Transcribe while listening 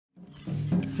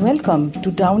Welcome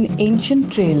to Down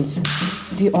Ancient Trails,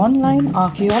 the online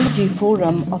archaeology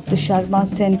forum of the Sharma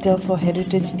Center for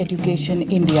Heritage Education,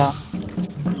 India.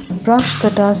 Brush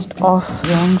the dust off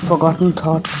long forgotten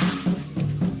thoughts.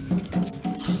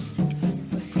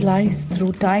 Slice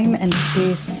through time and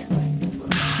space.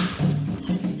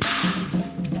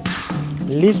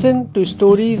 Listen to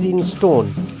stories in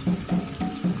stone.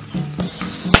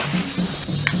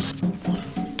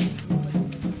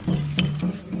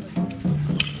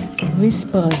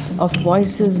 Whispers of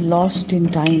voices lost in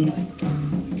time.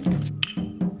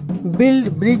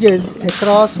 Build bridges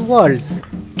across worlds.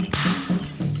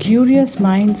 Curious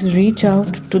minds reach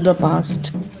out to the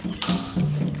past.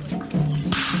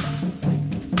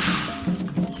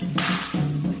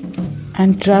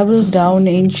 And travel down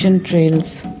ancient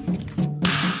trails.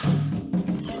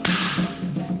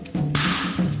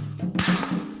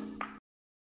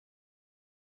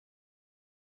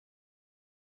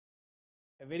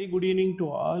 A very good evening to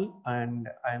all, and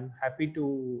I'm happy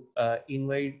to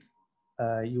invite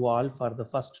you all for the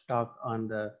first talk on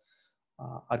the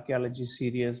archaeology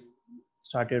series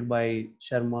started by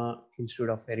Sharma Institute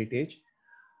of Heritage.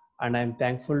 And I'm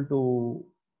thankful to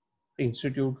the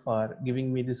Institute for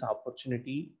giving me this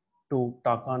opportunity to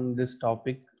talk on this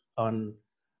topic on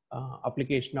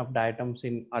application of diatoms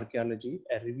in archaeology,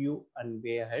 a review and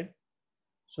way ahead.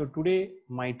 So today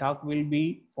my talk will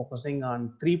be focusing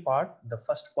on three parts. The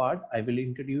first part, I will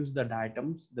introduce the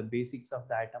diatoms, the basics of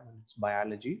diatom and its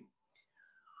biology.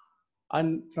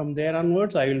 And from there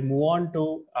onwards, I will move on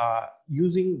to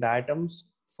using diatoms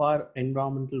for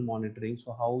environmental monitoring.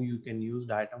 So how you can use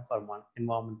diatom for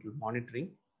environmental monitoring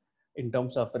in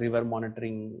terms of river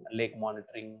monitoring, lake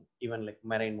monitoring, even like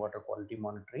marine water quality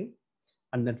monitoring.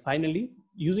 And then finally,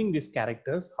 using these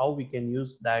characters, how we can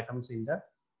use diatoms in the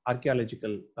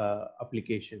archaeological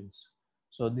applications.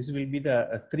 So this will be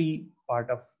the three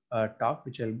part of talk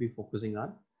which I'll be focusing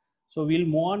on. So we'll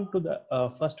move on to the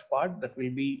first part, that will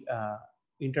be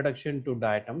introduction to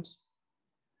diatoms.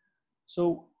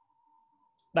 So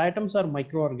diatoms are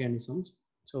microorganisms.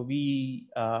 So we,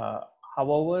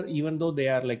 however, even though they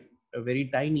are like very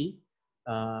tiny,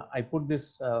 I put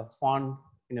this font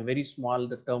in a very small,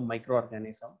 the term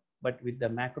microorganism, but with the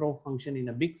macro function in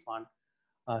a big font,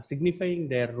 signifying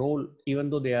their role, even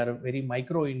though they are very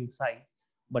micro in size,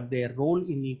 but their role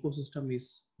in ecosystem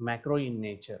is macro in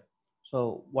nature.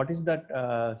 So what is that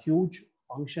huge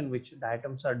function which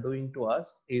diatoms are doing to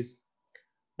us is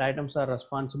diatoms are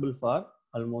responsible for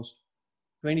almost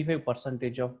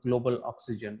 25% of global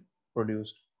oxygen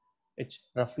produced. It's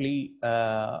roughly,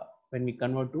 when we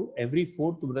convert to every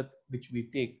fourth breath which we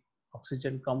take,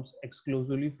 oxygen comes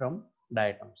exclusively from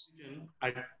diatoms.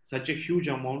 At such a huge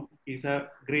amount is a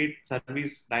great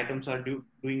service diatoms are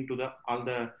doing to the all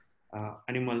the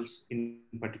animals in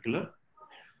particular.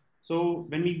 So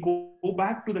when we go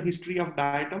back to the history of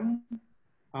diatom,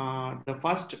 the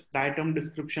first diatom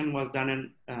description was done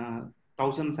in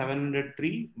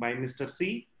 1703 by Mr.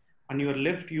 C. On your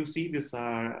left, you see this.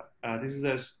 This is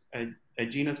a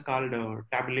genus called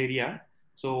Tabularia.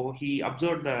 So he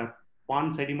observed the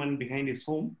pond sediment behind his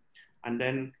home, and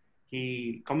then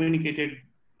he communicated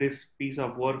this piece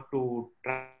of work to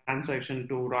transaction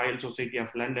to Royal Society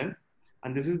of London,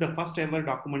 and this is the first ever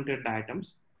documented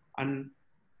diatoms. And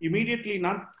immediately,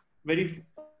 not very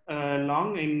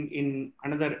long, in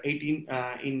another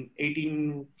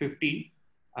 1850,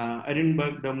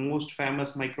 Ehrenberg, the most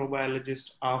famous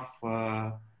microbiologist of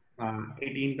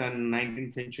 18th and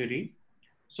 19th century,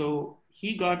 so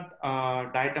he got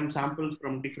diatom samples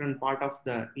from different part of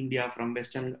the India, from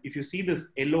Western. If you see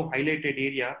this yellow highlighted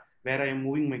area where I am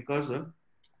moving my cursor,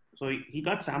 so he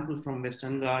got samples from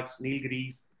Western Ghats,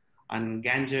 Nilgiris, and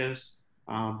Ganges,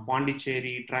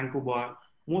 Pondicherry, Tranquebar.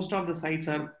 Most of the sites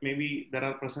are, maybe there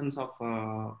are presence of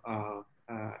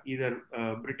either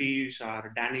British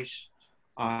or Danish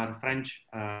or French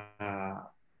mm,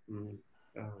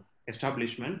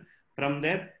 establishment. From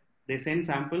there, they sent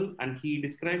sample, and he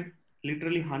described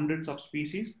literally hundreds of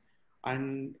species.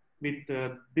 And with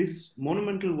this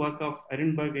monumental work of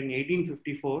Ehrenberg in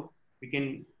 1854, we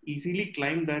can easily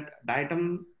claim that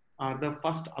diatom are the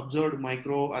first observed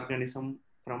microorganism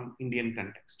from Indian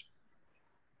context.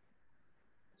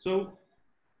 So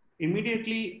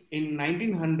immediately in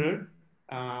 1900,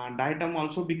 diatom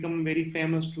also become very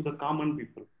famous to the common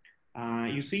people.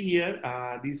 You see here,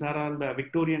 these are all the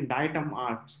Victorian diatom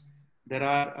arts. There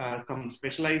are some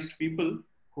specialized people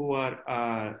who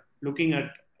are looking at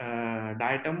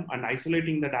diatom and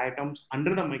isolating the diatoms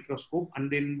under the microscope, and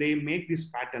then they make these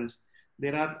patterns.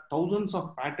 There are thousands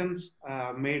of patterns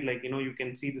made, like, you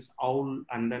can see this owl,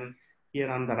 and then here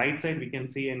on the right side, we can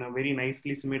see in a very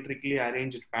nicely symmetrically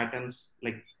arranged patterns,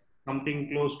 like something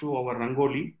close to our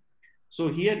Rangoli. So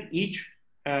here each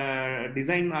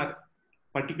design or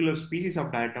particular species of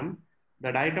diatom, the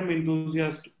diatom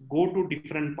enthusiasts go to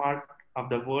different part of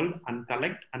the world and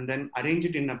collect and then arrange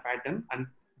it in a pattern, and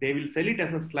they will sell it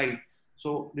as a slide.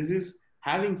 So this is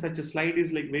having such a slide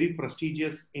is like very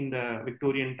prestigious in the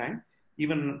Victorian time.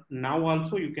 Even now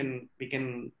also we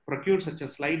can procure such a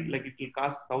slide, like it will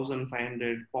cost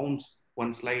 1,500 pounds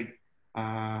one slide.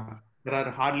 There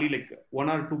are hardly like one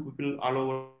or two people all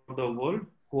over the world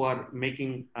who are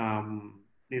making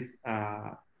this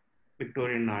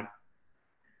Victorian art.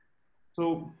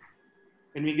 So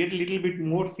when we get a little bit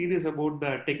more serious about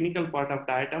the technical part of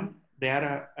diatom,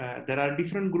 there are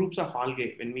different groups of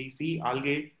algae. When we see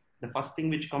algae, the first thing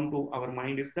which come to our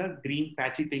mind is the green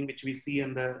patchy thing which we see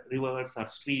in the rivers or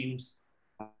streams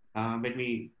when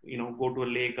we go to a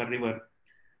lake or river.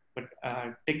 But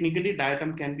technically,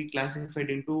 diatom can be classified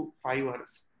into 5 or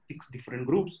 6 different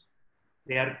groups.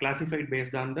 They are classified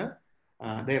based on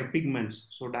their pigments.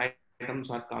 So diatoms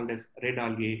are called as red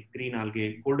algae, green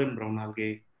algae, golden brown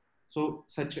algae. So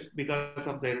such because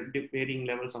of their varying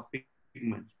levels of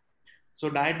pigments. So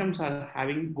diatoms are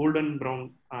having golden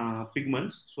brown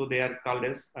pigments. So they are called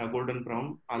as golden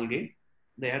brown algae.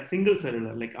 They are single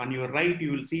cellular. Like on your right,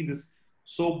 you will see this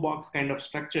soapbox kind of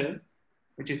structure,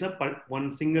 which is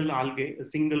one single algae, a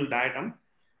single diatom,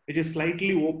 which is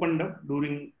slightly opened up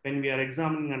during when we are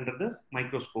examining under the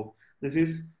microscope. This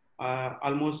is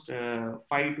almost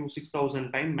 5 to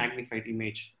 6,000 times magnified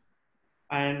image.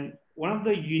 And one of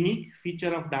the unique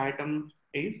feature of diatom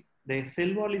is the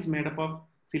cell wall is made up of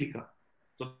silica.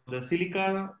 So the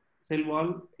silica cell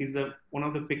wall is one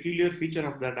of the peculiar feature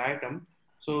of the diatom.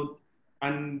 So,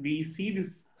 and we see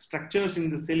these structures in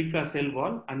the silica cell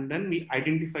wall, and then we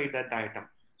identify that diatom.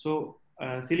 So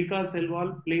silica cell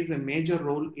wall plays a major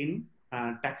role in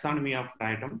taxonomy of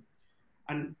diatom.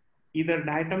 And either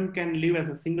diatom can live as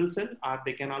a single cell, or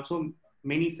they can also,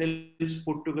 many cells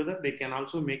put together, they can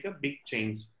also make a big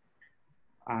chains.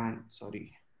 And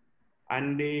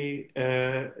they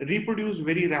reproduce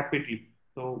very rapidly.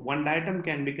 So one diatom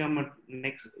can become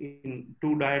next in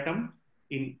 2 diatom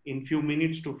in few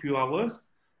minutes to few hours,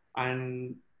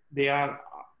 and they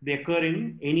occur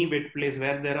in any wet place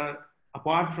where there are,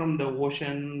 apart from the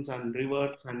oceans and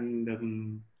rivers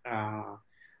and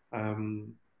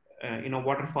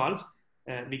waterfalls.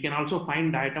 We can also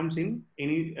find diatoms in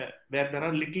any where there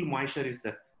are little moisture is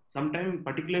there. Sometimes,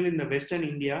 particularly in the Western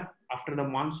India, after the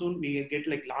monsoon, we get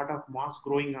like lot of moss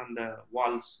growing on the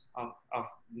walls of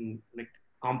like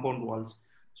compound walls.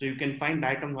 So you can find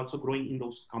diatoms also growing in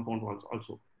those compound walls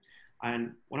also.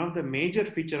 And one of the major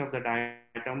feature of the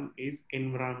diatom is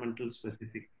environmental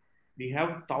specific. We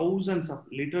have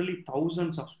literally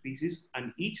thousands of species,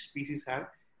 and each species have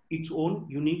its own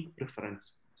unique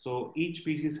preference. So each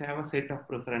species have a set of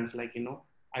preference, like,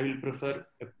 I will prefer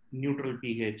a neutral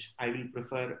pH. I will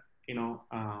prefer,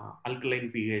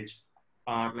 alkaline pH,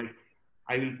 or like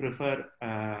I will prefer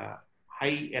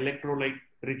high electrolyte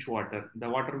rich water, the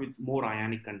water with more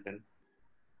ionic content.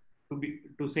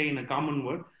 To say in a common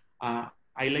word, I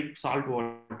like salt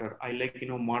water. I like,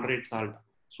 moderate salt.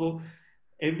 So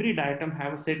every diatom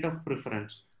have a set of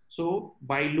preference. So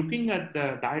by looking at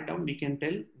the diatom, we can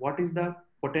tell what is the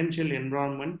potential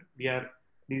environment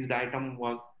these diatom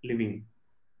was living.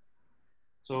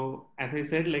 So as I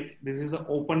said, like this is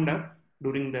opened up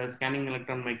during the scanning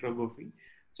electron micrography.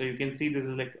 So you can see this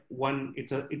is like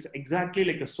it's exactly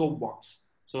like a soap box.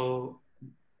 So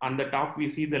on the top we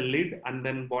see the lid, and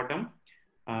then bottom.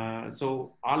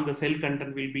 So all the cell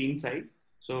content will be inside.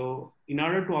 So in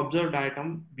order to observe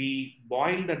diatom, we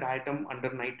boil the diatom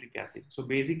under nitric acid. So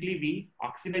basically we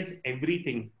oxidize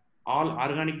everything. All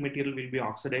organic material will be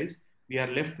oxidized. We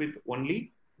are left with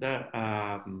only the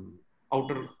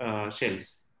outer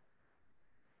shells.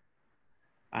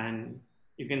 And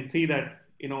you can see that,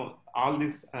 all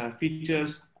these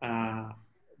features are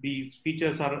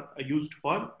used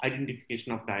for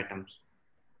identification of diatoms.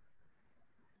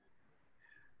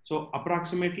 So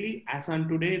approximately, as on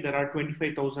today, there are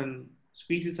 25,000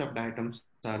 species of diatoms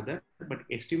are there, but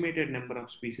estimated number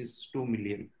of species is 2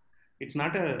 million. It's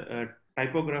not a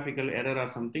typographical error or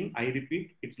something. I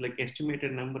repeat, it's like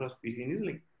estimated number of species is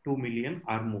like 2 million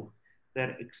or more.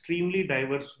 They're extremely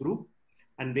diverse group,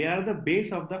 and they are the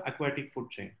base of the aquatic food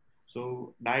chain.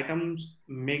 So diatoms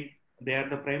they are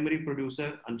the primary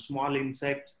producer, and small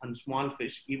insects and small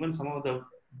fish, even some of the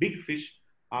big fish,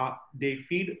 they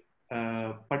feed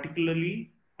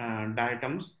particularly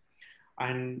diatoms,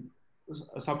 and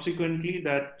subsequently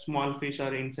that small fish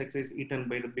or insects is eaten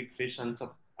by the big fish and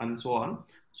so on.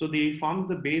 So they form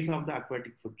the base of the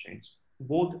aquatic food chains,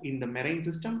 both in the marine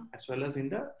system as well as in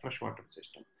the freshwater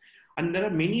system. And there are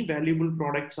many valuable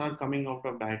products are coming out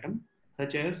of diatom,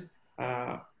 such as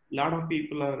a lot of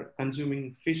people are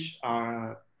consuming fish,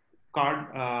 cod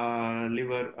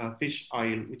liver fish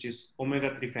oil, which is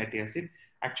omega-3 fatty acid.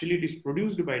 Actually, it is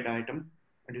produced by diatom.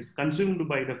 It is consumed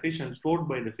by the fish and stored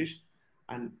by the fish,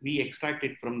 and we extract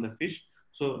it from the fish.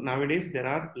 So nowadays, there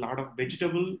are a lot of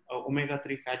vegetable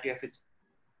omega-3 fatty acids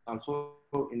also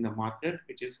in the market,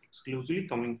 which is exclusively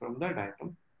coming from the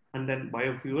diatom. And then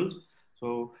biofuels.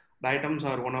 So diatoms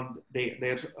are one of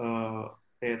their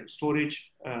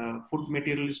storage food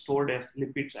material is stored as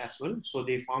lipids as well. So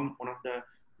they form one of the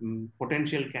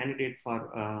potential candidate for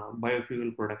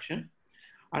biofuel production.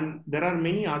 And there are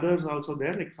many others also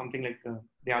there, like something like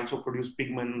they also produce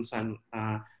pigments, and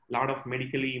a lot of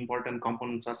medically important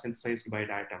components are synthesized by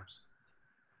diatoms.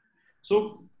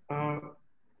 So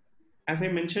as I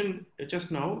mentioned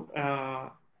just now,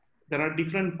 there are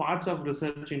different parts of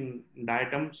research in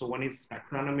diatom. So one is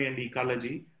taxonomy and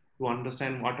ecology, to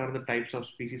understand what are the types of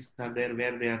species are there,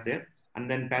 where they are there.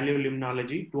 And then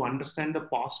paleolimnology, to understand the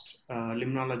past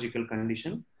limnological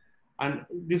condition. And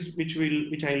this, which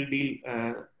I'll deal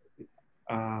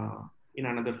in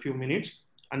another few minutes.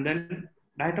 And then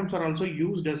diatoms are also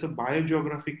used as a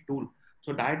biogeographic tool.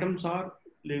 So diatoms are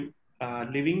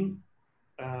living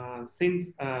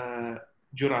since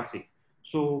Jurassic.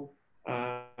 So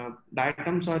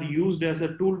diatoms are used as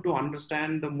a tool to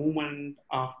understand the movement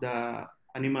of the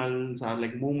animals, or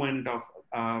like movement of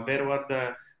wherever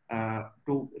the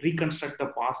to reconstruct the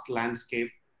past landscape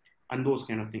and those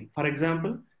kind of things. For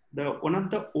example, one of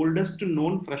the oldest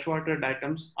known freshwater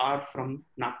diatoms are from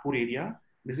Nagpur area.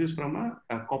 This is from a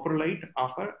coprolite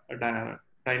of a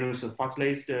dinosaur,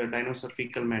 fossilized dinosaur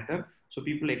fecal matter. So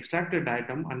people extracted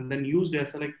diatom and then used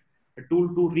as a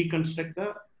tool to reconstruct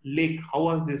the lake. How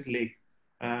was this lake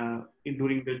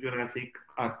during the Jurassic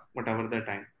or whatever the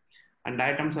time? And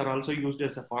diatoms are also used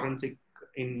as a forensic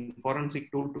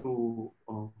tool to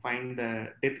find the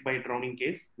death by drowning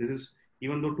case. This is,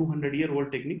 even though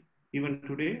 200-year-old technique, even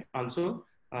today also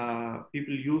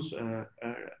people use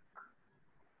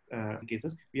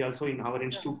cases. We also in our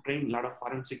institute train a lot of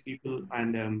forensic people,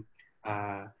 and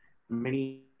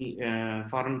many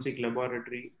forensic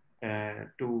laboratory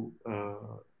to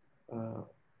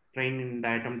train in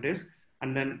diatom test,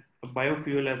 and then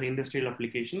biofuel as industrial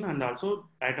application. And also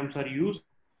diatoms are used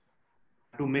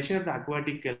to measure the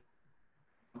aquatic of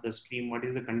the stream, what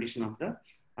is the condition of the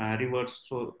rivers.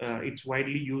 So it's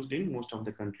widely used in most of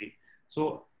the country.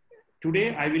 So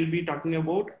today I will be talking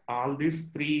about all these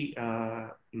three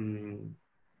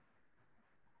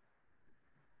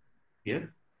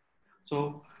here.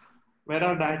 So where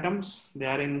are diatoms? They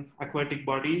are in aquatic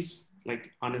bodies,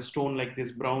 like on a stone like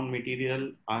this brown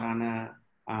material, or on a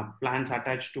plants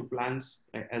attached to plants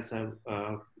as a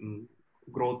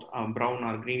growth, brown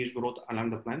or greenish growth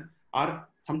along the plant. Or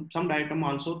some diatom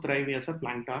also thrive as a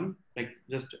plankton, like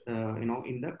just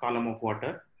in the column of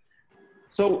water.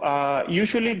 So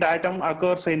usually diatom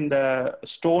occurs in the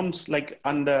stones, like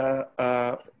on the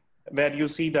where you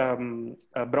see the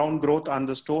brown growth on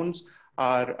the stones,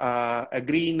 or a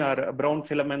green or a brown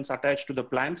filaments attached to the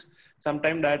plants.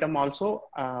 Sometimes diatom also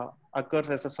occurs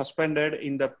as a suspended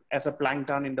as a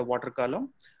plankton in the water column,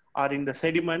 or in the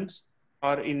sediments,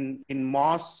 or in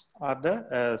moss, or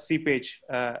the seepage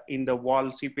in the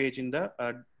wall seepage in the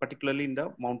particularly in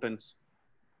the mountains.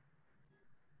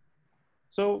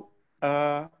 So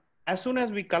as soon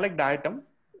as we collect diatom,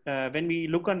 when we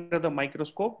look under the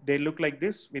microscope, they look like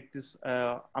this, with this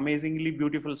amazingly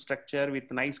beautiful structure with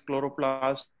nice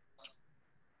chloroplast.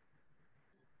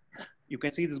 You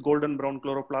can see this golden brown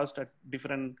chloroplast at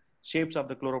different shapes of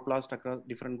the chloroplast across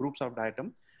different groups of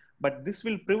diatom. But this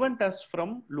will prevent us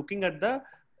from looking at the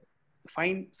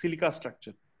fine silica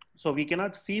structure. So we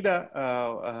cannot see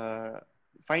the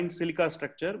fine silica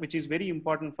structure, which is very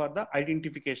important for the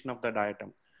identification of the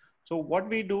diatom. So what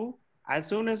we do, as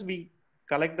soon as we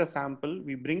collect the sample,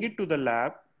 we bring it to the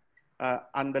lab.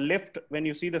 On the left, when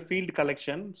you see the field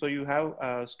collection, so you have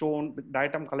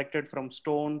diatom collected from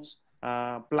stones,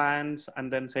 plants,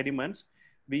 and then sediments.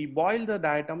 We boil the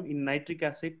diatom in nitric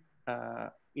acid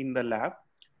in the lab,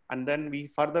 and then we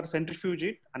further centrifuge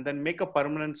it, and then make a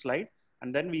permanent slide,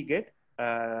 and then we get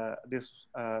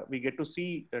we get to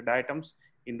see the diatoms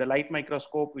in the light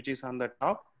microscope, which is on the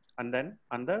top, and then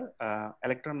on the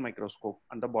electron microscope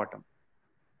on the bottom.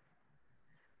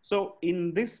 So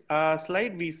in this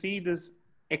slide, we see this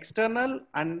external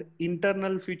and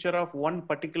internal feature of one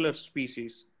particular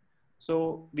species.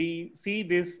 So we see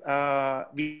this,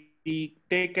 we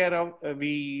take care of,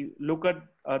 we look at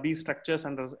these structures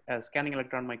under a scanning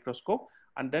electron microscope,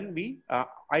 and then we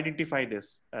identify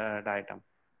this diatom.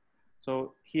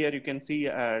 So here you can see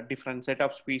a different set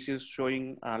of species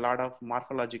showing a lot of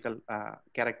morphological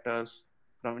characters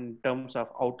from in terms of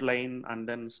outline and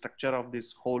then structure of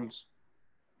these holes.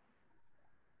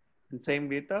 And same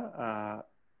with the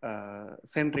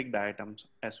centric diatoms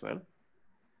as well.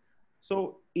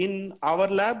 So in our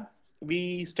lab,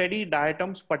 we study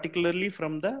diatoms particularly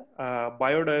from the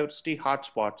biodiversity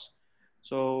hotspots.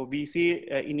 So we see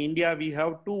in India, we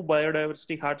have two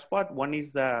biodiversity hotspots. One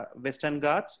is the Western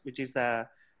Ghats, which is the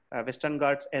Western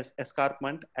Ghats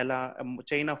escarpment, a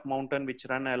chain of mountain which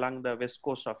run along the west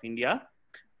coast of India.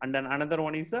 And then another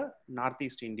one is the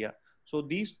Northeast India. So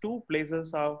these two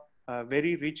places are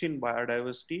very rich in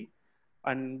biodiversity.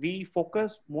 And we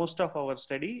focus most of our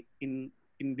study in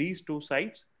these two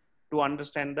sites to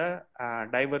understand the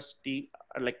diversity,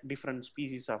 like different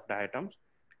species of diatoms.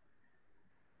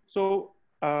 So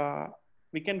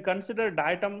we can consider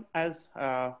diatom as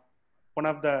one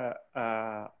of the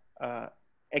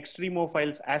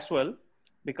extremophiles as well,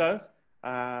 because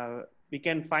we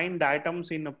can find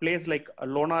diatoms in a place like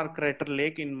Lonar Crater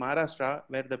Lake in Maharashtra,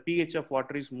 where the pH of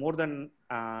water is more than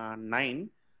 9.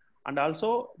 And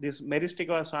also these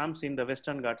Meristica swamps in the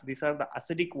Western Ghats. These are the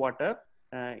acidic water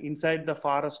inside the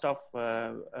forest of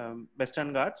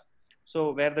Western Ghats.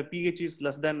 So where the pH is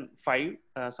less than 5,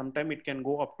 sometimes it can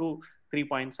go up to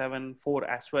 3.74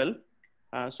 as well.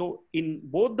 So in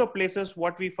both the places,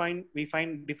 what we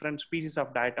find different species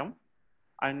of diatom,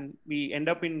 and we end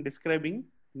up in describing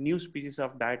new species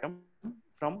of diatom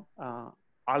from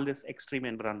all this extreme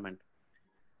environment.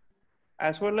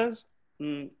 As well as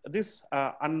this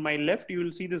on my left, you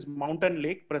will see this mountain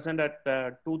lake present at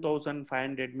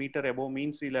 2,500 meter above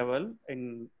mean sea level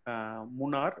in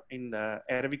Munnar in the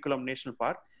Eraviculam National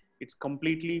Park. It's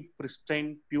completely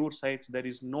pristine, pure sites. There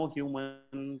is no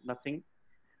human, nothing.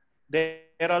 There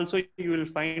also you will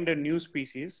find a new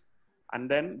species. And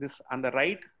then this on the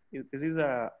right, this is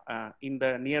in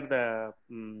the near the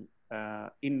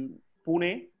in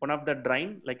Pune, one of the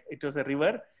drain, like it was a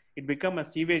river, it became a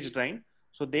sewage drain.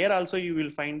 So there also you will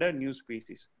find a new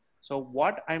species. So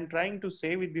what I'm trying to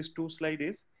say with these two slides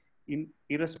is,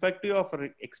 irrespective of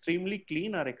extremely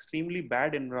clean or extremely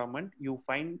bad environment, you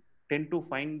tend to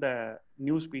find the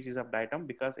new species of diatom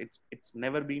because it's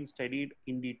never been studied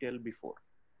in detail before.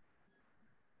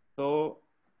 So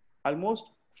almost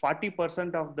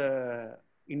 40% of the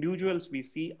individuals we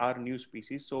see are new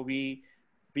species. So we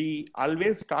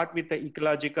always start with the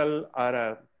ecological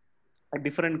or a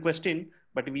different question,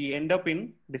 but we end up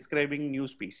in describing new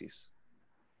species.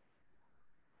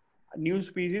 New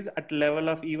species at level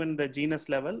of even the genus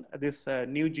level, this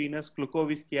new genus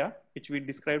Glucovischia, which we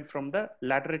described from the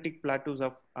lateritic plateaus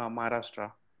of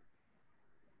Maharashtra.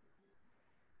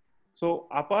 So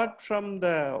apart from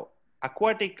the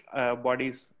aquatic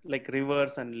bodies like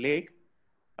rivers and lake,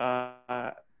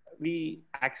 we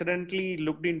accidentally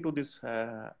looked into this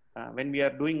when we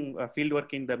are doing field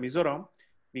work in the Mizoram.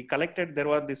 We collected, there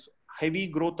was this heavy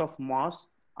growth of moss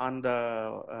on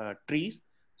the trees.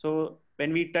 So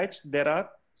when we touched, there are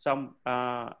some,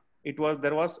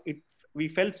 we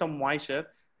felt some moisture.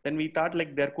 Then we thought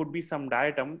like there could be some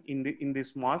diatom in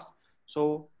this moss.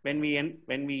 So when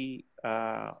we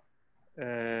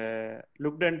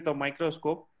looked at the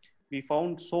microscope, we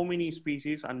found so many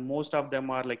species, and most of them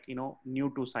are like,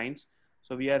 new to science.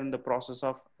 So we are in the process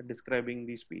of describing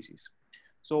these species.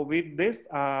 So with this,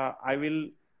 I will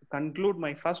conclude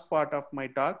my first part of my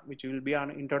talk, which will be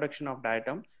on introduction of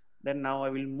diatom. Then now I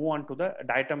will move on to the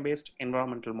diatom-based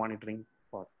environmental monitoring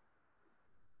part.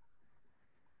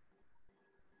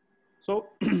 So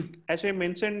as I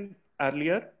mentioned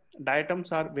earlier,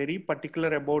 diatoms are very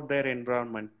particular about their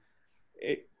environment.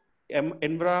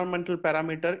 Environmental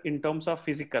parameter in terms of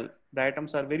physical,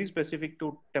 diatoms are very specific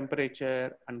to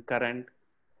temperature and current.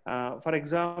 For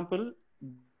example,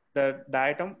 the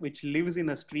diatom which lives in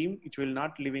a stream, it will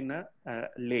not live in a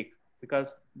lake,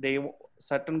 because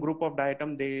certain group of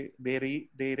diatom,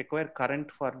 they require current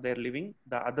for their living.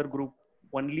 The other group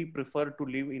only prefer to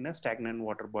live in a stagnant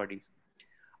water bodies.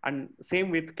 And same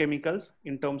with chemicals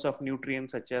in terms of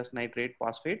nutrients such as nitrate,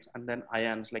 phosphates, and then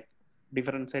ions, like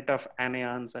different set of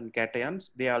anions and cations.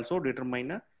 They also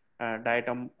determine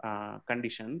diatom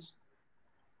conditions.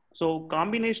 So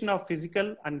combination of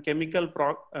physical and chemical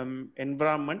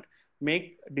environment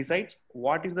decides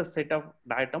what is the set of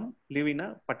diatom live in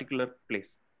a particular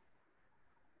place.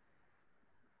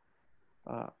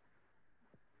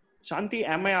 Shanti,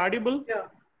 am I audible? Yeah.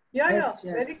 Yes.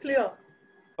 Very clear.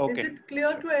 Okay. Is it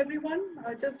clear to everyone?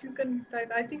 Just you can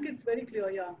type. I think it's very clear.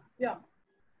 Yeah.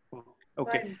 Okay.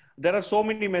 Okay. Fine. There are so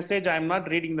many messages. I'm not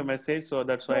reading the message, so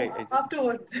that's why No, I just.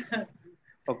 afterwards.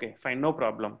 Okay, fine, no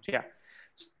problem. Yeah.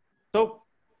 So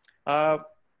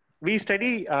we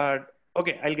study.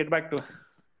 Okay, I'll get back to.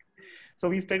 So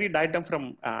we study diatom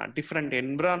from different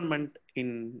environment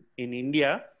in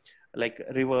India, like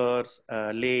rivers,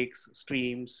 lakes,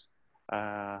 streams,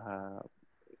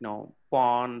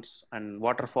 ponds and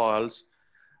waterfalls.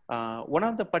 One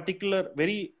of the particular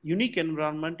very unique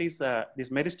environment is this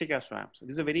Meristica swamps.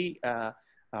 This is a very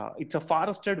it's a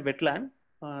forested wetland.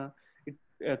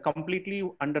 It completely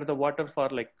under the water for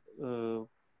like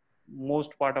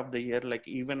most part of the year, like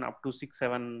even up to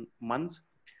 6-7 months.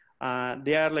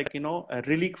 They are like a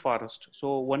relic forest.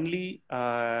 So only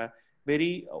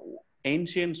very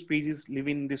ancient species live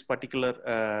in this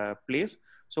particular place.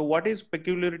 So what is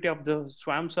peculiarity of the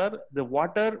swamps are the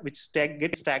water which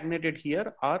gets stagnated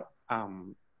here are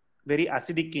very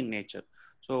acidic in nature.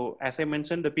 So as I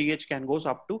mentioned, the pH can goes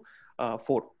up to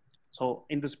 4. So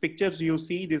in these pictures, you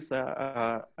see this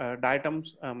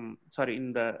diatoms, in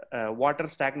the water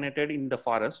stagnated in the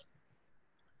forest.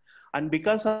 And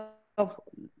because of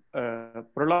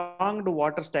prolonged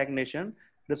water stagnation,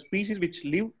 the species which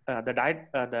live,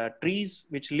 the trees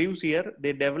which lives here,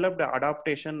 they developed the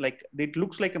adaptation, like it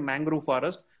looks like a mangrove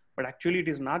forest, but actually it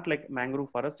is not like mangrove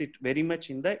forest. It's very much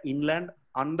in the inland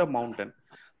on the mountain.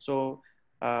 So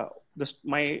our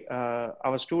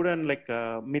student like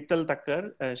Mittal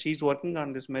Thakkar, she's working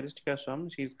on this Meristica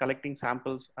swamp. She's collecting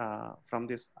samples from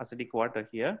this acidic water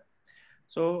here.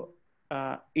 So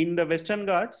in the Western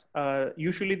Ghats,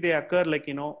 usually they occur like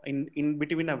in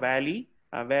between a valley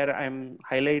where I'm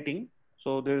highlighting.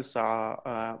 So there's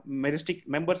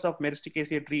members of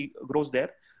Meristicaceae tree grows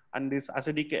there, and this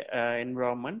acidic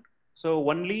environment. So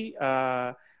only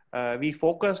we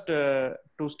focused to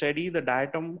study the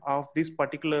diatom of this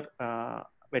particular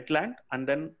wetland and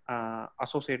then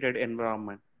associated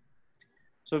environment.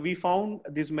 So we found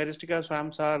these Meristica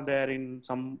swamps are there in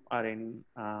some are in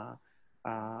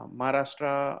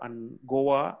Maharashtra and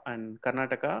Goa and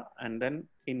Karnataka, and then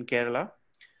in Kerala.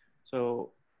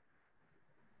 So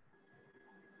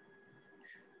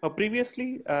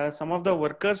previously, some of the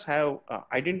workers have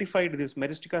identified these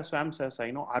Meristica swamps as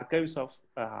archives of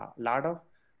lot of.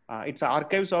 It's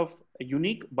archives of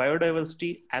unique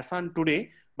biodiversity as on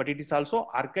today, but it is also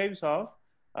archives of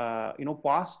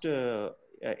past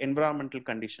environmental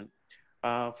condition.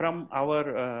 From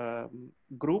our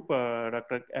group,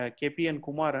 Dr. KP and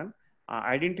Kumaran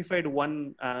identified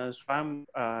one swamp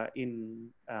in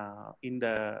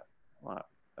the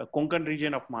Konkan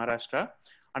region of Maharashtra,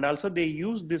 and also they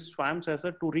used these swamps as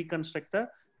to reconstruct the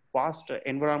past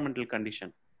environmental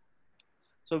condition.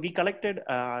 So we collected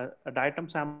a diatom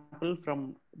sample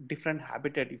from different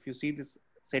habitat. If you see this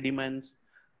sediments,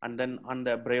 and then on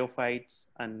the bryophytes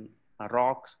and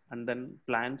rocks, and then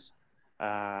plants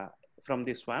from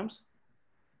these swamps,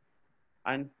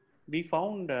 and we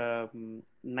found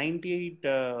 98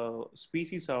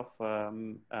 species of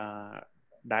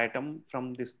diatom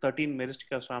from these 13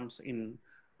 Meristica swamps in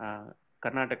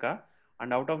Karnataka,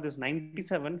 and out of this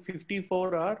 97,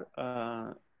 54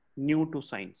 are new to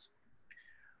science.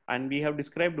 And we have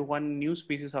described one new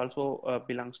species also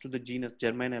belongs to the genus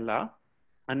Germanella,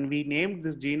 and we named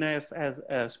this genus as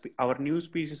our new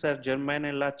species as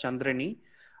Germanella chandrani.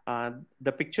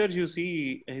 The pictures you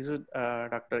see is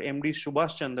Dr. MD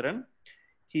Subhash Chandran.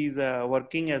 He's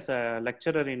working as a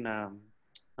lecturer in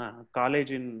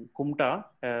college in Kumta,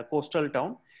 coastal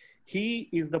town. He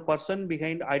is the person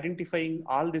behind identifying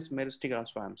all these Meristica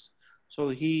swamps. So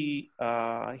he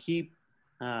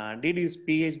did his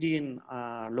PhD in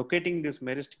locating these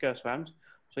Meristica swamps.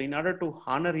 So in order to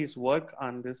honor his work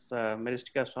on this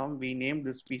Meristica swamp, we named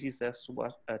this species as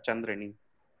Subhash Chandrani.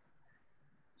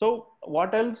 So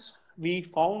what else we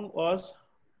found was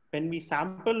when we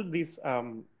sampled this,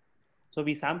 so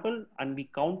we sampled and we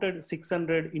counted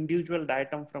 600 individual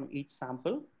diatom from each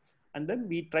sample, and then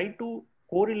we tried to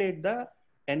correlate the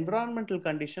environmental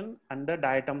condition and the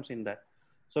diatoms in that.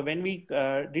 So when we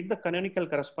did the canonical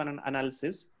correspondence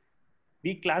analysis,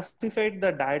 we classified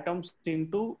the diatoms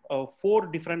into 4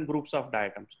 different groups of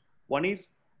diatoms. One is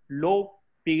low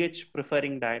pH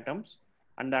preferring diatoms,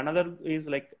 and another is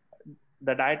like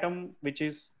the diatom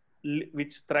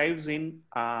which thrives in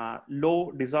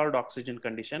low dissolved oxygen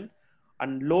condition,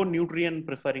 and low nutrient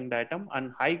preferring diatom,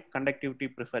 and high conductivity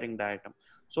preferring diatom.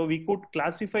 So we could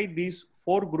classify these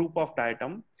 4 group of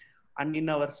diatom, and in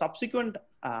our subsequent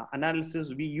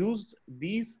analysis, we used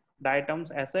these diatoms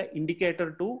as an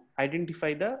indicator to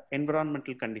identify the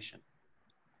environmental condition.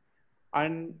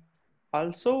 And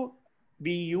also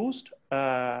we used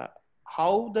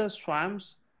how the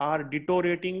swamps are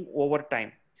deteriorating over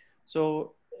time.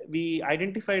 So we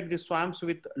identified the swamps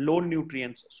with low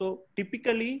nutrients. So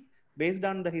typically, based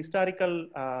on the historical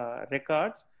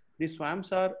records, the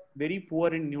swamps are very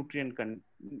poor in nutrients.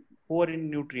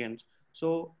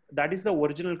 So that is the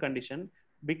original condition.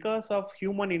 Because of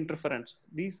human interference,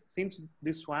 since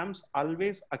the swamps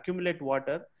always accumulate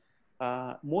water,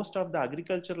 most of the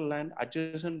agricultural land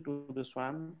adjacent to the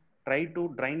swamp try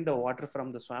to drain the water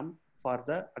from the swamp for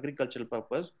the agricultural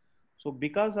purpose. So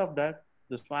because of that,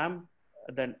 the swamp,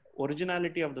 the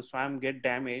originality of the swamp get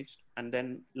damaged, and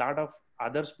then a lot of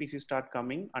other species start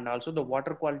coming, and also the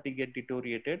water quality get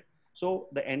deteriorated. So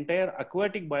the entire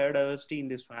aquatic biodiversity in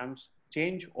the swamps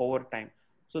change over time.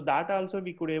 So that also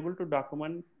we could able to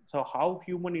document. So how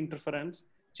human interference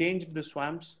changed the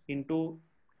swamps into,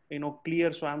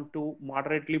 clear swamp to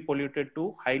moderately polluted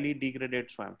to highly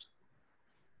degraded swamps.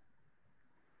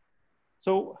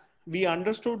 So we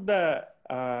understood the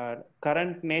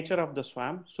current nature of the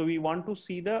swamp. So we want to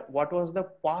see what was the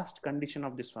past condition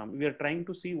of the swamp. We are trying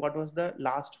to see what was the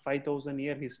last 5,000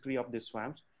 year history of the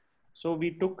swamps. So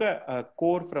we took a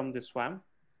core from the swamp.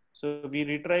 So we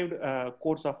retrieved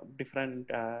cores of different,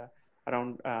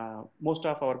 most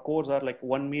of our cores are like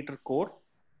 1 meter core.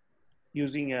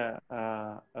 Using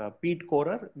a peat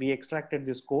corer, we extracted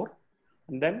this core,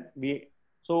 and then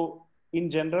so in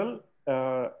general,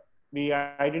 we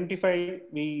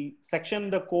section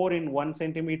the core in 1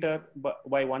 centimeter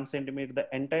by 1 centimeter. The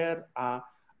entire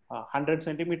 100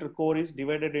 centimeter core is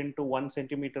divided into 1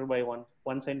 centimeter by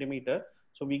 1 centimeter.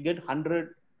 So we get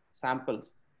 100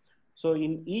 samples. So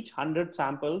in each 100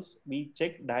 samples, we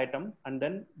check diatom, and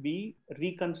then we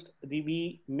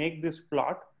make this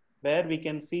plot where we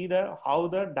can see how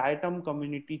the diatom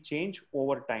community change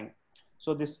over time.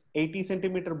 So this 80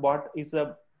 centimeter bot is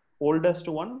the oldest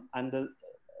one, and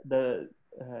the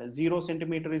 0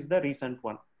 centimeter is the recent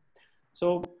one.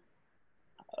 So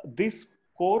this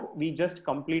core we just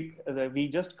completed,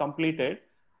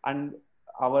 and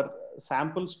our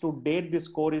samples to date this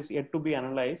core is yet to be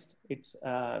analyzed.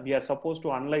 We are supposed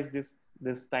to analyze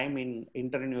this time in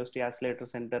Inter-University Accelerator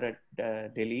Center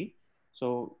at Delhi.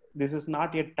 So this is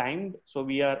not yet timed. So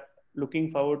we are looking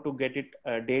forward to get it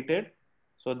dated.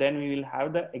 So then we will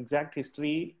have the exact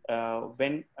history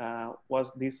when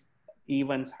was these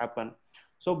events happen.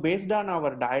 So based on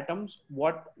our diatoms,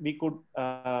 what we could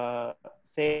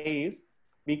say is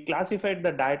we classified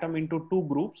the diatom into 2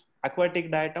 groups: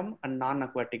 aquatic diatom and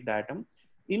non-aquatic diatom.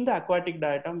 In the aquatic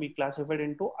diatom, we classified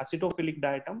into acetophilic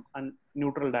diatom and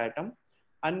neutral diatom.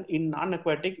 And in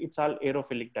non-aquatic, it's all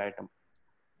aerophilic diatom.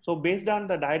 So based on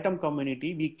the diatom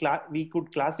community, we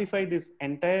could classify this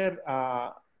entire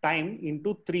time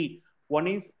into 3. One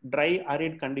is dry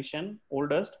arid condition,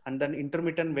 oldest, and then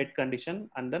intermittent wet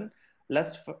condition, and then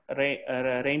less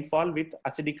rainfall with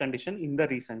acidic condition in the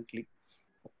recently.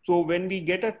 So when we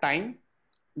get a time,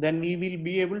 then we will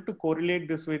be able to correlate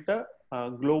this with a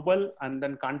global and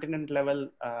then continent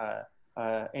level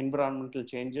environmental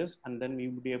changes, and then we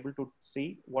would be able to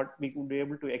see what we would be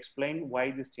able to explain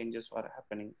why these changes are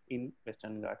happening in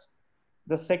Western Ghats.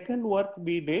 The second work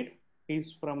we did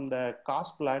is from the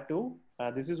Khas Plateau.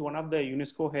 This is one of the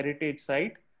UNESCO heritage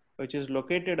site, which is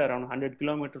located around 100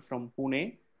 kilometers from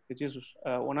Pune, which is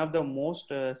one of the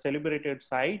most celebrated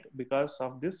site because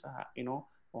of this,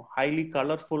 highly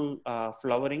colorful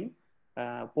flowering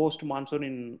post monsoon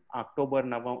in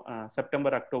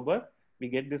September, October. We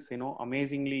get this,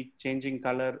 amazingly changing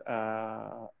color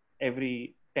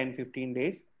every 10-15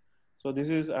 days. So this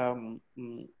is,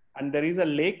 and there is a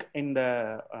lake in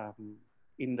the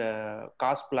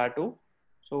Khas Plateau.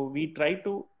 So we try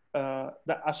to,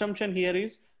 the assumption here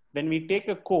is when we take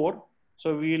a core,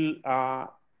 so we'll,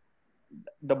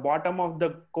 the bottom of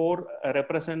the core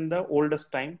represent the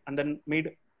oldest time, and then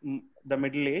the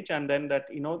middle age, and then that,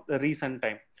 the recent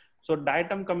time. So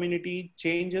diatom community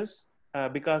changes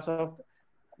because of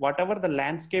whatever the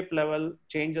landscape level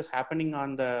changes happening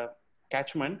on the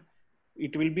catchment,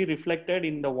 it will be reflected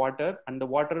in the water, and the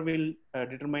water will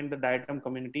determine the diatom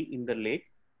community in the lake.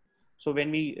 So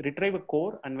when we retrieve a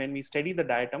core and when we study the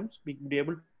diatoms, we will be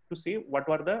able to see what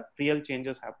were the real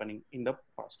changes happening in the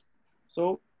past.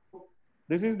 So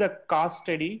this is the Khas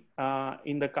study.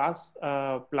 In the Khas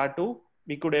Plateau,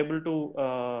 we could able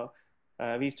to,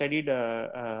 we studied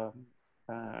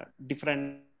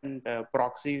different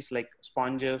proxies like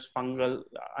sponges, fungal,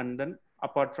 and then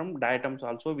apart from diatoms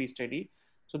also we study.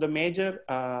 So the major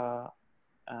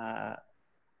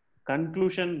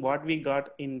conclusion what we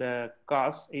got in the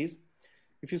Khas is,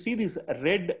 if you see this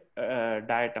red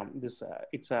diatom,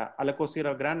 it's a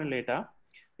Alacosira granulata.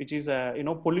 which is a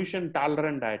pollution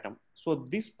tolerant diatom. So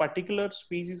this particular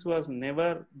species was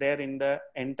never there in the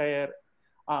entire.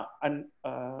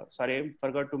 Sorry, I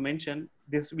forgot to mention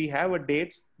this. We have a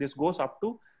dates. This goes up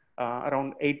to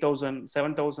around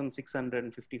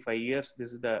 7,655 years.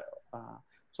 This is the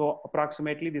so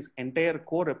approximately this entire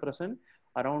core represent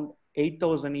around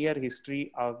 8,000 year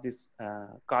history of this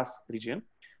karst region.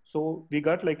 So we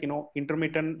got like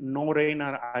intermittent no rain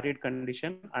or arid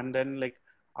condition, and then like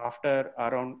after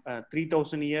around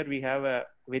 3,000 year we have a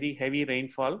very heavy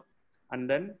rainfall, and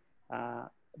then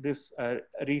this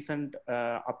recent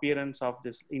appearance of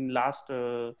this in last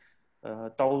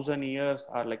 1,000 years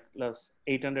or like plus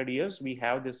 800 years, we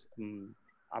have this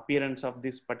appearance of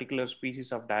this particular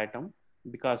species of diatom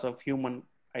because of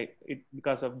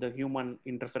because of the human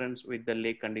interference with the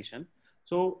lake condition.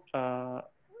 So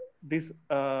this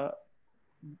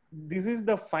is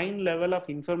the fine level of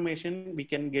information we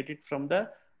can get it from the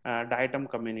diatom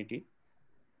community.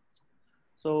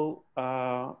 So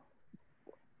I'm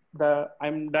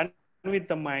done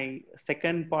with my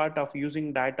second part of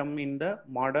using diatom in the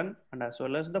modern and as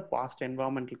well as the past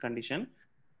environmental condition,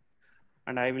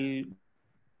 and I will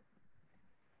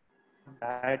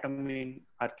diatom in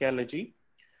archaeology.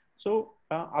 So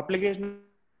application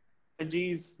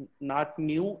is not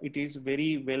new. It is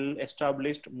very well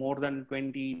established, more than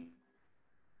 20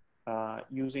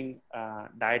 using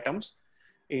diatoms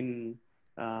in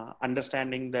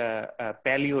understanding the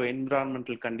paleo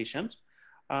environmental conditions.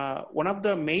 One of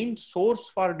the main source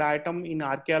for diatom in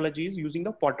archaeology is using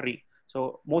the pottery.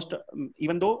 So most,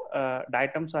 even though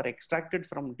diatoms are extracted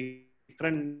from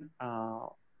different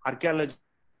archaeology.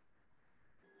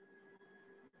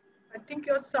 I think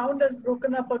your sound has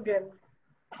broken up again.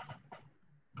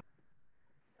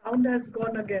 Sound has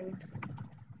gone again.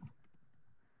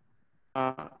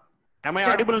 Am I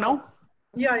audible now?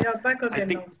 Yeah, back again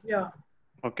now. Yeah.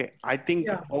 Okay, I think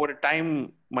over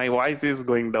time my voice is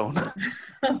going down.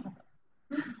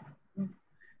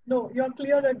 No, you're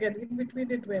clear again. In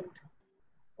between it went.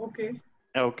 Okay.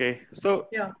 Okay, so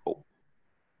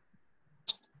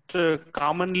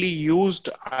commonly used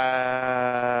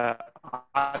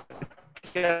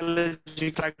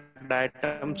archaeological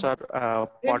diatoms are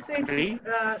pottery.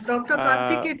 Dr.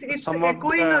 Karthick, it's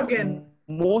echoing again.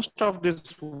 Most of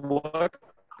this work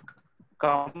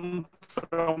come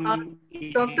from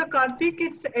Dr. Karthick,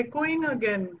 it's echoing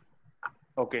again.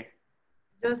 Okay.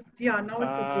 Just, now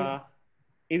it's okay.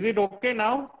 Is it okay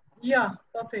now? Yeah,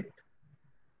 perfect.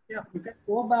 Yeah. You can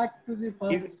go back to the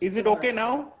first. Is it okay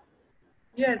now?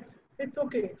 Yes, it's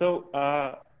okay. So,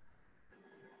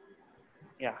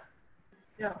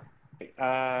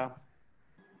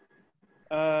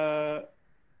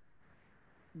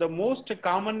 the most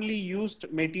commonly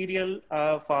used material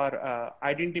for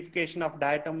identification of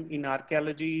diatom in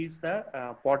archaeology is the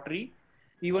pottery.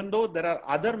 Even though there are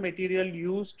other material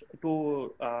used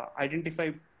to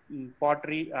identify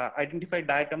pottery, identify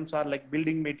diatoms are like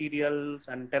building materials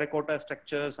and terracotta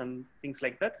structures and things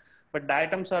like that. But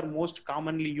diatoms are most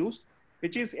commonly used,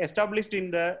 which is established in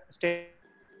the state.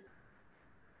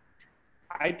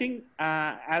 I think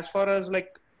as far as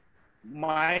like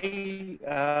my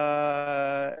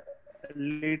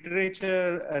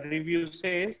literature review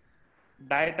says,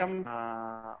 diatom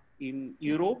in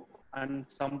Europe and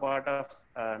some part of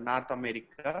North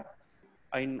America.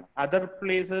 In other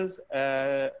places,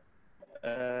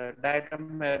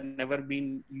 diatom have never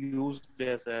been used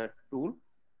as a tool.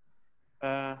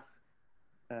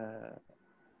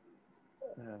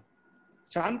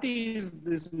 Shanti, is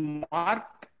this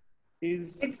mark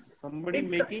somebody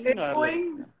making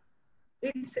echoing,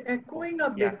 it's echoing a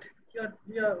bit,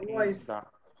 your voice.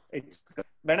 It's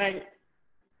when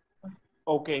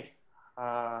okay.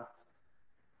 I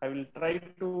will try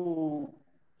to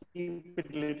keep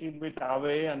it a little bit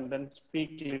away and then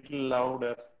speak a little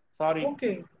louder. Sorry.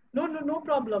 Okay. No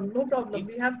problem. No problem.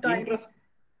 We have time.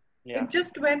 It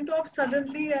just went off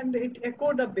suddenly and it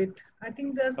echoed a bit. I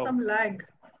think there's some lag.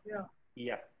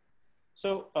 Yeah.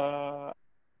 So,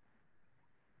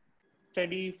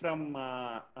 study from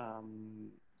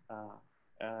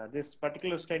this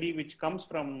particular study, which comes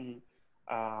from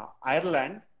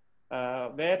Ireland,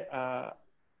 where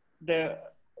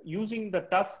using the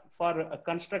tuff for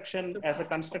construction as a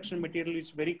construction material is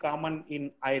very common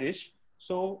in Irish.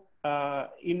 So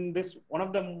in this, one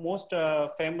of the most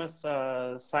famous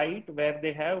site where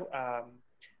they have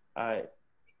as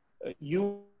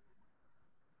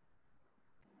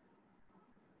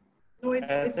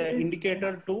an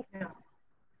indicator to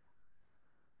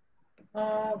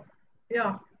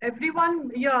everyone,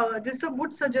 this is a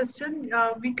good suggestion.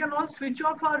 We can all switch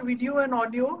off our video and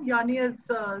audio. Yani has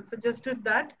suggested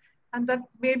that. and that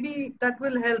maybe that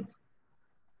will help.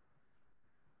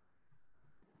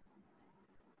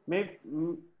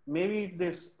 Maybe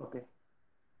this, okay.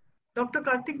 Dr.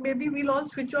 Karthik, maybe we'll all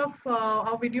switch off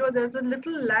our video. There's a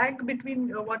little lag between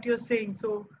what you're saying.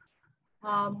 So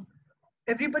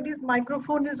everybody's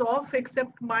microphone is off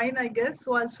except mine, I guess.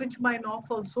 So I'll switch mine off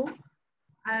also.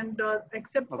 And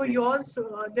except for yours,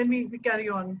 then we carry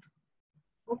on.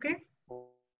 Okay?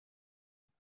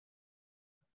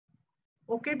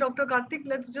 Okay, Dr. Karthik,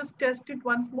 let's just test it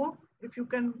once more. If you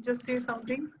can just say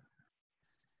something.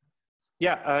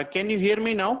 Yeah, can you hear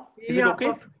me now? Is it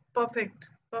okay? Perfect.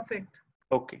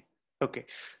 Okay, okay.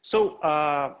 So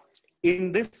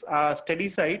in this study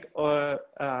site,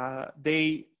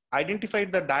 they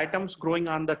identified the diatoms growing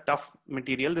on the tuff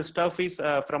material. This tuff is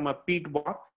from a peat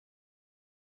bog.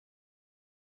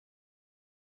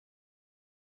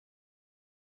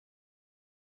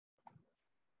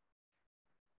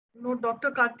 No, Dr.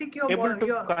 Karthik,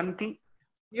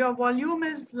 your volume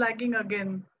is lagging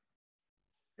again.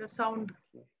 Your sound.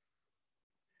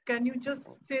 Can you just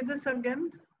say this again?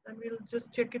 And we'll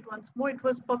just check it once more. It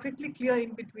was perfectly clear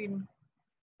in between.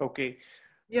 Okay.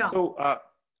 Yeah. So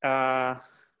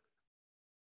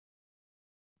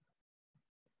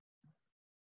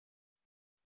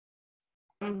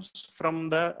from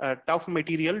the tuff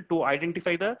material to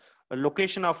identify the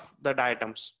location of the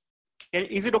diatoms.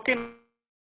 Is it okay?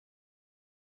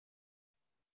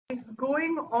 It's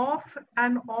going off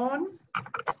and on.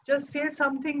 Just say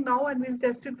something now and we'll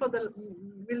test it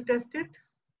we'll test it.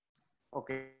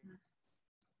 Okay.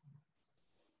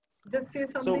 Just say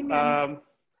something. So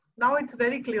now it's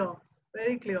very clear,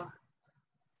 very clear.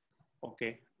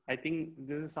 Okay. I think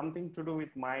this is something to do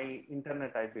with my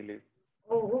internet, I believe.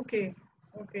 Oh, okay.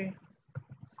 Okay.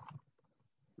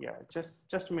 Yeah, just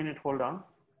a minute, hold on.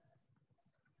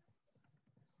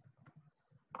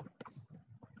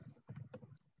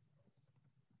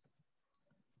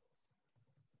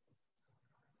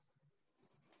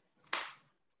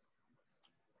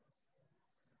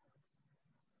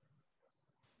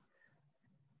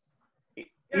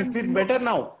 Is it better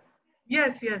now?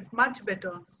 Yes, much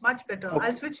better, much better.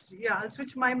 Okay. I'll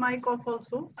switch my mic off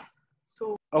also.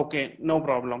 So okay, no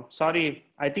problem.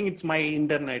 Sorry, I think it's my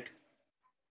internet.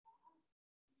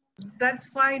 That's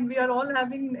fine. We are all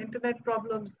having internet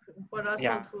problems for us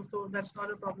also, so that's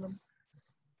not a problem.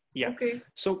 Yeah. Okay.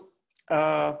 So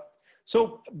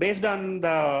so based on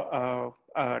the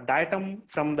diatom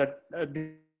from the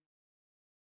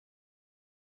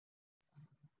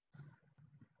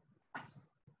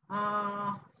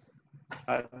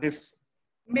this.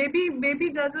 Maybe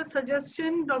there's a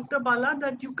suggestion, Dr. Bala,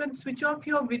 that you can switch off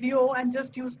your video and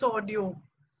just use the audio.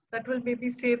 That will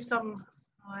maybe save some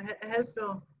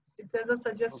help. If there's a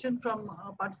suggestion from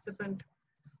a participant,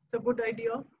 it's a good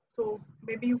idea. So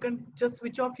maybe you can just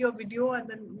switch off your video and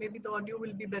then maybe the audio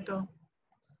will be better.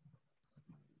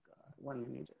 1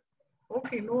 minute.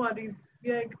 Okay, no worries.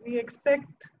 We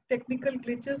expect technical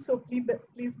glitches, so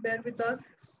please bear with us.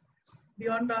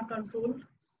 Beyond our control.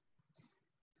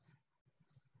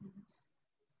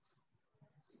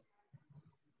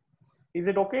 Is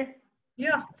it okay?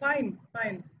 Yeah, fine.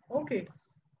 Okay,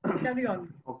 carry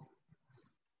on.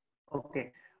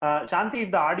 Okay. Shanti,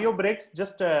 if the audio breaks,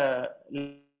 just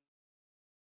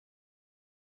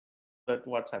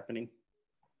what's happening.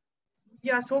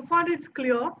 Yeah, so far it's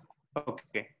clear.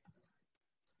 Okay.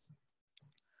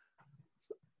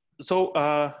 So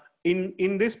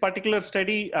in this particular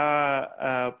study,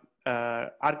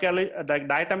 archaeology, the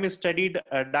diatom is studied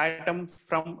diatom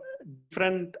from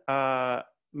different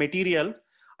material,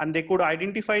 and they could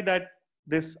identify that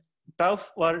this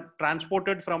tuff were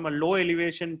transported from a low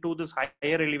elevation to this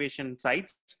higher elevation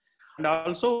sites, and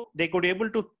also they could able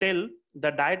to tell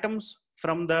the diatoms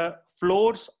from the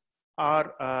floors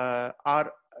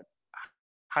are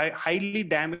highly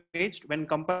damaged when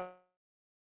compared.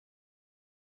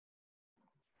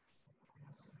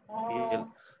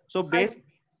 So I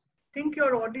think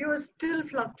your audio is still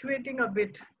fluctuating a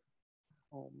bit.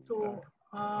 So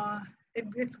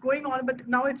it's going on, but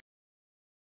now it's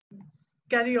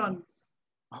carry on.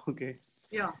 Okay.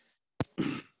 Yeah.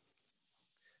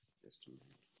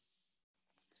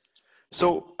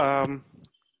 So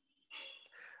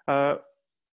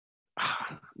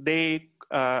they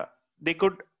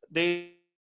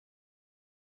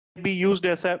be used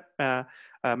as a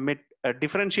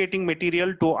differentiating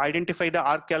material to identify the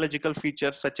archaeological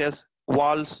features such as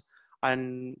walls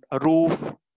and a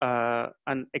roof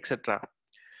and etc.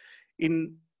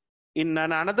 In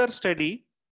another study,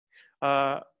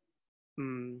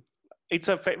 it's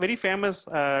a very famous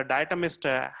diatomist,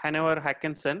 Hanover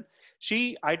Hackinson.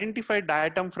 She identified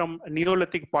diatom from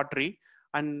Neolithic pottery,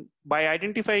 and by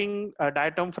identifying a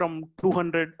diatom from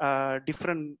 200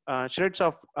 different shreds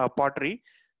of pottery,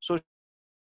 so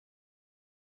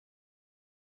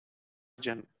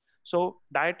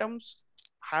diatoms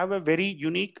have a very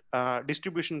unique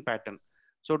distribution pattern.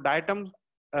 So diatoms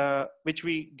which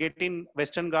we get in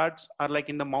Western Ghats or like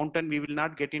in the mountain, we will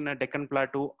not get in a Deccan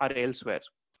Plateau or elsewhere.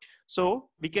 So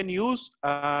we can use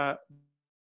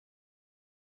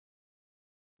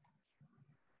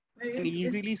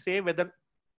easily say whether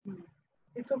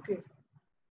it's okay.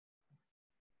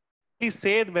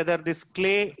 Say whether this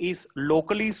clay is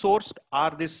locally sourced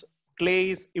or this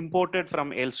clay is imported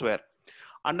from elsewhere.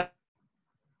 And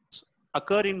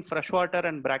occur in freshwater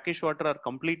and brackish water are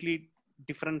completely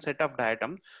different set of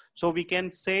diatoms. So we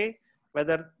can say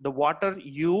whether the water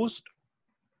used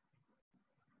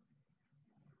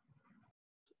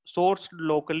sourced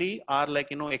locally or like,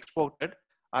 you know, exported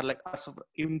or like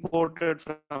imported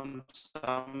from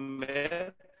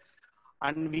somewhere.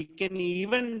 And we can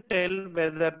even tell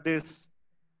whether this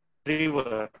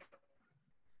river.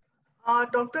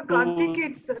 Dr.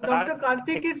 Karthick,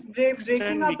 it's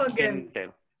breaking up again.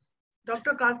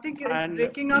 Dr. Karthick, it's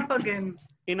breaking up again.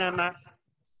 In an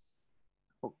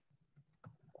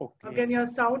okay. Again, your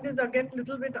sound is again a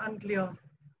little bit unclear.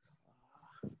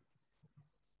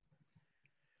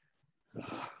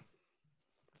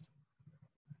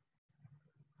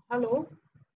 Hello?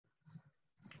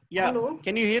 Yeah. Hello?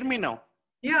 Can you hear me now?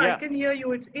 Yeah, I can hear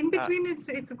you. It's in between,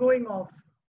 it's going off.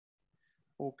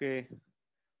 Okay.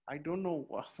 I don't know.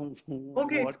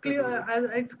 Okay, it's clear.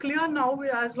 It's clear now.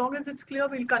 As long as it's clear,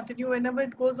 we'll continue. Whenever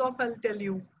it goes off, I'll tell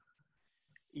you.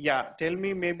 Yeah, tell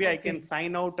me. Maybe I can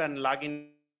sign out and log in.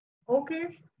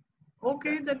 Okay.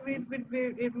 Okay, then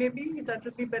maybe that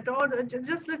will be better. Or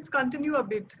just let's continue a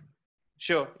bit.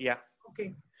 Sure. Yeah.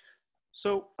 Okay.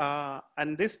 So,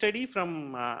 and this study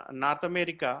from North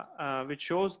America, which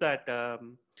shows that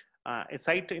a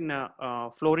site in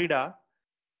Florida,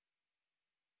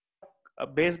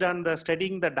 based on the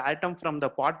studying the diatom from the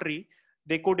pottery,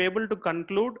 they could able to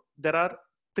conclude there are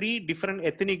 3 different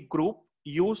ethnic group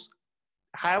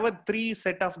have a 3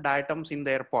 set of diatoms in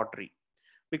their pottery,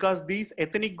 because these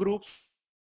ethnic groups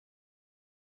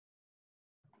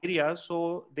areas,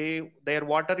 so their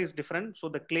water is different, so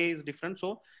the clay is different,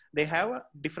 so they have a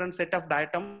different set of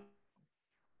diatom,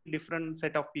 different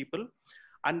set of people.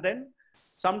 And then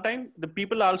sometimes the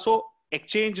people also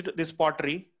exchanged this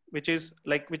pottery, which is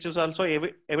also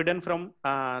evident from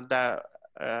the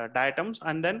diatoms.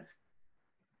 And then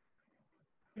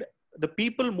the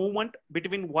people movement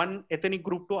between one ethnic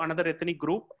group to another ethnic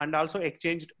group, and also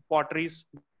exchanged potteries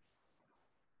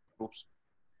groups.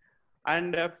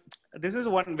 And this is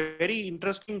one very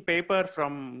interesting paper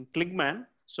from Kligman.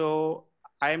 So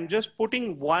I am just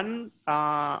putting one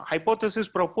hypothesis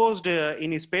proposed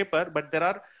in his paper, but there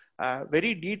are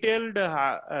very detailed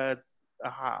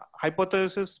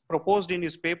hypothesis proposed in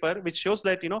his paper, which shows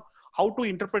that, you know, how to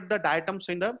interpret the diatoms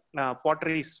in the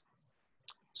potteries.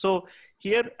 So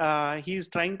here he is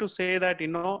trying to say that, you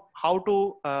know, how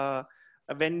to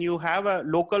when you have a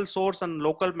local source and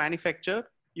local manufacture,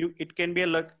 it can be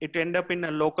it end up in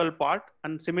a local part,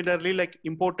 and similarly like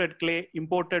imported clay,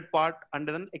 imported part, and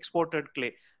then exported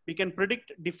clay. We can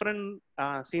predict different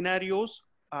scenarios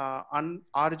on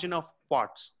origin of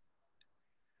parts.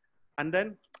 And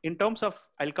then in terms of,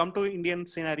 I'll come to Indian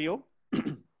scenario.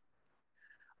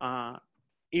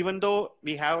 Even though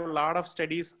we have a lot of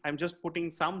studies, I'm just putting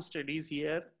some studies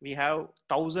here. We have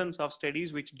thousands of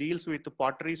studies which deals with the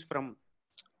potteries from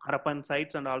Harappan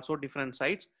sites and also different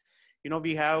sites. You know,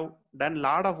 we have done a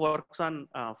lot of works on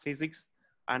physics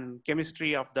and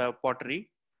chemistry of the pottery.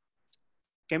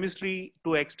 Chemistry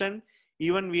to extent,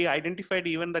 even we identified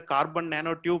even the carbon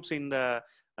nanotubes in the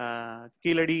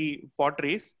Keeladi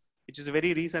potteries, which is a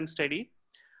very recent study.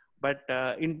 But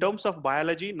in terms of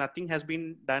biology, nothing has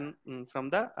been done from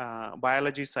the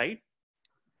biology side.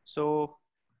 So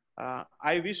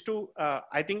I wish to,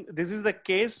 I think this is the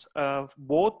case of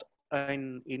both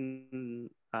in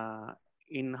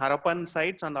Harappan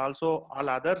sites and also all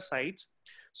other sites.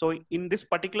 So in this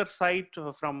particular site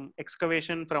from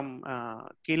excavation from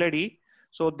Keeladi,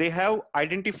 so they have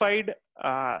identified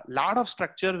a lot of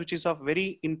structure which is of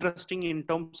very interesting in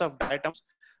terms of diatoms,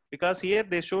 because here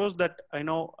they shows that, you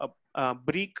know,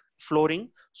 brick flooring.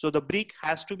 So the brick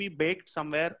has to be baked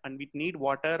somewhere, and it need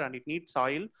water and it needs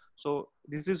soil. So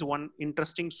this is one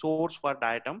interesting source for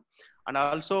diatom. And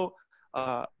also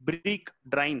brick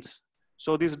drains.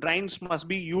 So these drains must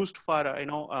be used for, you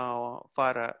know,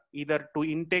 for either to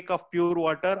intake of pure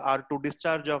water or to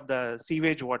discharge of the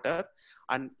sewage water.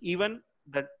 And even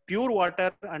the pure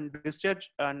water and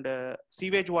discharge and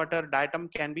sewage water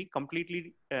diatom can be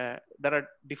completely, there are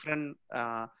different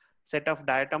set of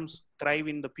diatoms thrive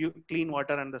in the pure clean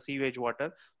water and the sewage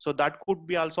water. So that could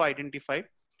be also identified.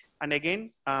 And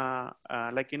again,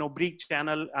 like, break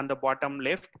channel on the bottom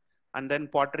left, and then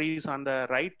potteries on the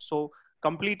right. So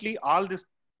completely all this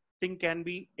thing can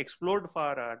be explored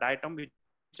for diatom, which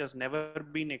has never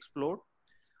been explored.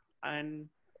 And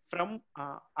from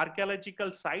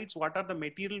archaeological sites, what are the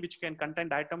material which can contain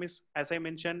diatom is, as I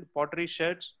mentioned, pottery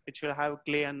sherds, which will have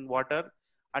clay and water,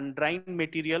 and drying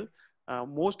material.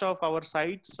 Most of our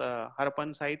sites,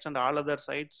 Harappan sites and all other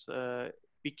sites,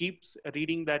 we keep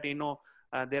reading that,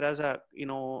 there is a,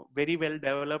 very well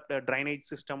developed drainage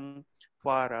system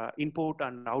for input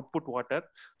and output water.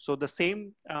 So the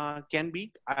same can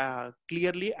be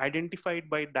clearly identified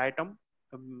by diatom,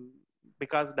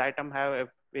 because diatom have a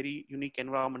very unique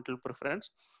environmental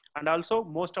preference. And also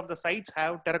most of the sites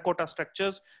have terracotta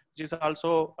structures, which is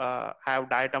also have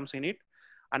diatoms in it.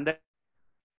 And then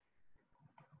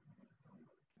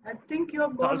I think you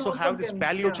have gone also out have this again.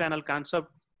 paleo channel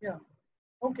concept. Yeah.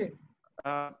 Okay.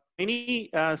 Many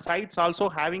sites also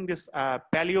having this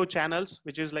paleo channels,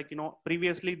 which is like,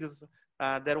 previously this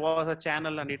there was a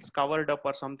channel and it's covered up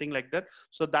or something like that.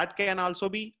 So that can also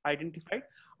be identified.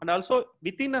 And also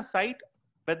within a site,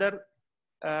 whether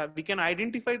we can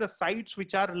identify the sites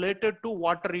which are related to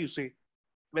water usage,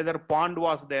 whether pond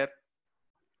was there,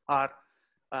 or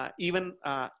even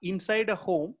inside a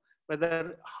home,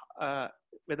 whether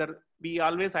we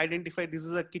always identify this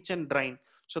is a kitchen drain.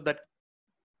 So that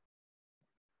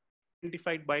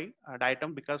identified by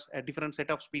diatom, because a different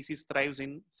set of species thrives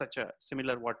in such a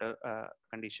similar water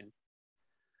condition.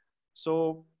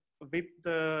 So with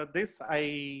this,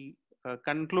 I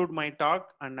conclude my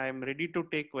talk, and I'm ready to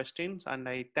take questions. And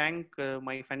I thank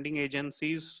my funding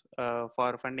agencies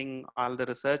for funding all the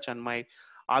research, and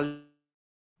all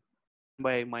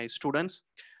by my students.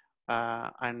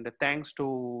 And thanks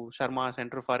to Sharma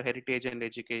Center for Heritage and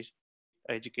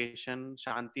Education,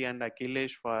 Shanti and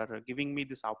Acheulian, for giving me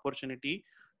this opportunity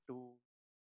to